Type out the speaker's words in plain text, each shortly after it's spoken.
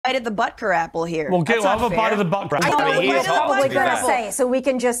bite at the Butker apple here. Well, we'll have a bite of the Butker apple. He's probably going to say, so we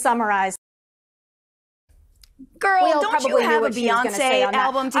can just summarize. Girl, don't you have a Beyonce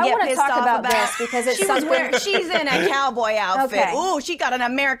album to get pissed off about? This because it's she's in a cowboy outfit. Okay. Ooh, she got an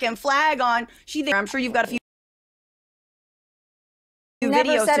American flag on. I'm sure you've got a few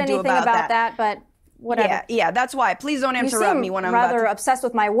videos said to do anything about that, but whatever. Yeah, that's why. Please don't interrupt me when I'm rather obsessed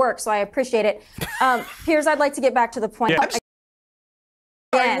with my work, so I appreciate it. Piers, I'd like to get back to the point. Yeah.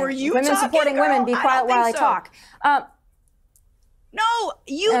 Again, were you women talking, supporting girl? women, be quiet while I talk. No,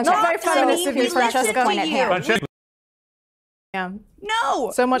 you okay. talk Very to feminist me. of you, Francesca. Yeah.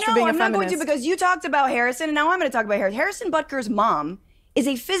 No. So much for being a I'm not going feminist. to, because you talked about Harrison, and now I'm going to talk about Harrison. Harrison Butker's mom is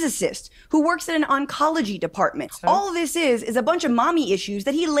a physicist who works in an oncology department. So? All this is a bunch of mommy issues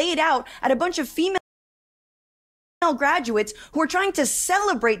that he laid out at a bunch of female graduates who are trying to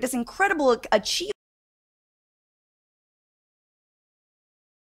celebrate this incredible achievement.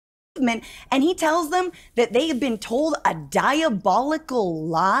 And he tells them that they have been told a diabolical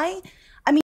lie.